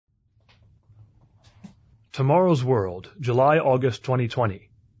Tomorrow's World, July-August 2020.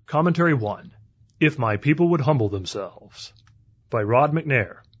 Commentary 1. If My People Would Humble Themselves. By Rod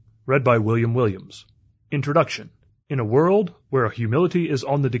McNair. Read by William Williams. Introduction. In a world where humility is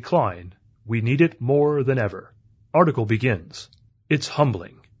on the decline, we need it more than ever. Article begins. It's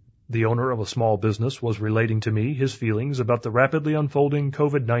humbling. The owner of a small business was relating to me his feelings about the rapidly unfolding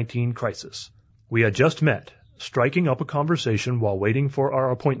COVID-19 crisis. We had just met, striking up a conversation while waiting for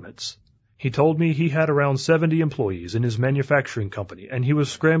our appointments. He told me he had around 70 employees in his manufacturing company, and he was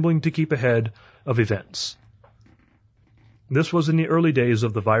scrambling to keep ahead of events. This was in the early days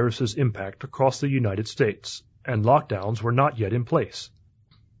of the virus's impact across the United States, and lockdowns were not yet in place.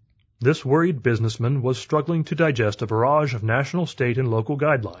 This worried businessman was struggling to digest a barrage of national, state, and local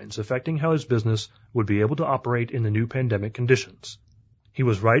guidelines affecting how his business would be able to operate in the new pandemic conditions. He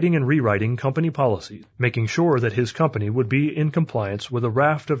was writing and rewriting company policies, making sure that his company would be in compliance with a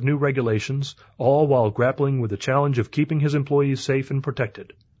raft of new regulations, all while grappling with the challenge of keeping his employees safe and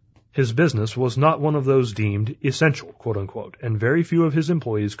protected. His business was not one of those deemed essential, quote-unquote, and very few of his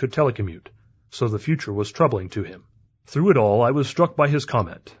employees could telecommute, so the future was troubling to him. Through it all, I was struck by his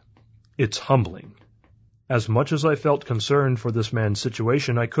comment. It's humbling. As much as I felt concerned for this man's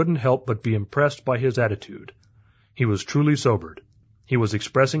situation, I couldn't help but be impressed by his attitude. He was truly sobered. He was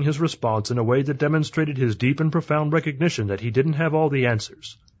expressing his response in a way that demonstrated his deep and profound recognition that he didn't have all the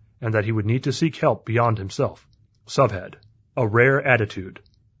answers, and that he would need to seek help beyond himself. Subhead: A rare attitude.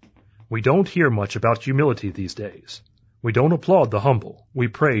 We don't hear much about humility these days. We don't applaud the humble. We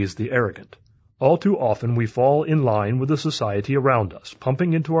praise the arrogant. All too often we fall in line with the society around us,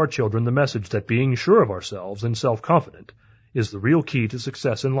 pumping into our children the message that being sure of ourselves and self-confident is the real key to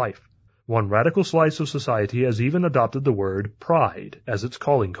success in life. One radical slice of society has even adopted the word pride as its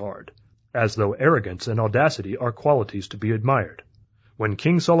calling card, as though arrogance and audacity are qualities to be admired. When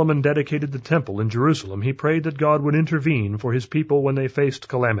King Solomon dedicated the temple in Jerusalem, he prayed that God would intervene for his people when they faced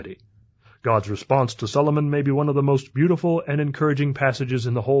calamity. God's response to Solomon may be one of the most beautiful and encouraging passages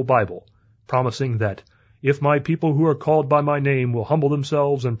in the whole Bible, promising that, if my people who are called by my name will humble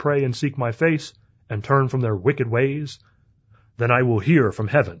themselves and pray and seek my face, and turn from their wicked ways, then I will hear from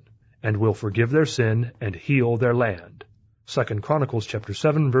heaven, and will forgive their sin and heal their land. 2 Chronicles chapter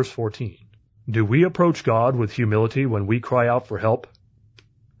 7, verse 14. Do we approach God with humility when we cry out for help?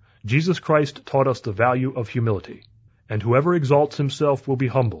 Jesus Christ taught us the value of humility, and whoever exalts himself will be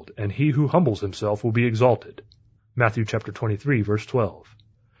humbled, and he who humbles himself will be exalted. Matthew chapter 23, verse 12.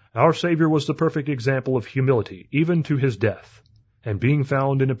 Our Savior was the perfect example of humility, even to his death, and being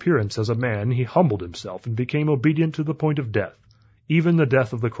found in appearance as a man, he humbled himself and became obedient to the point of death, even the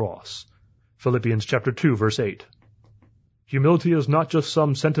death of the cross. Philippians chapter 2, verse 8. Humility is not just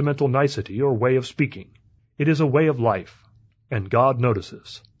some sentimental nicety or way of speaking. It is a way of life, and God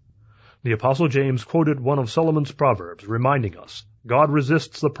notices. The Apostle James quoted one of Solomon's proverbs, reminding us, God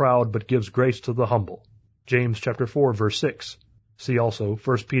resists the proud but gives grace to the humble. James chapter 4, verse 6. See also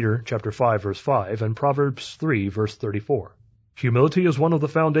 1 Peter chapter 5, verse 5, and Proverbs 3, verse 34. Humility is one of the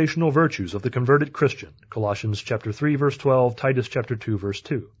foundational virtues of the converted Christian. Colossians chapter 3, verse 12, Titus chapter 2, verse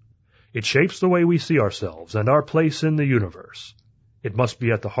 2. It shapes the way we see ourselves and our place in the universe. It must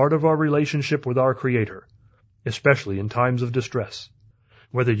be at the heart of our relationship with our Creator, especially in times of distress.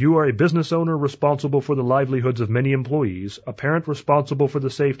 Whether you are a business owner responsible for the livelihoods of many employees, a parent responsible for the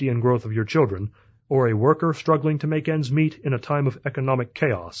safety and growth of your children, or a worker struggling to make ends meet in a time of economic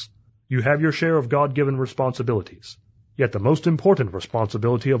chaos, you have your share of God-given responsibilities. Yet the most important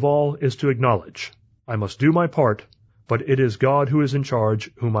responsibility of all is to acknowledge, I must do my part, but it is God who is in charge,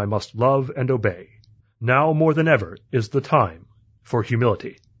 whom I must love and obey. Now more than ever is the time for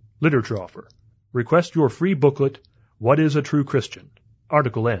humility. Literature offer. Request your free booklet, What is a True Christian?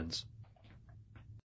 Article ends.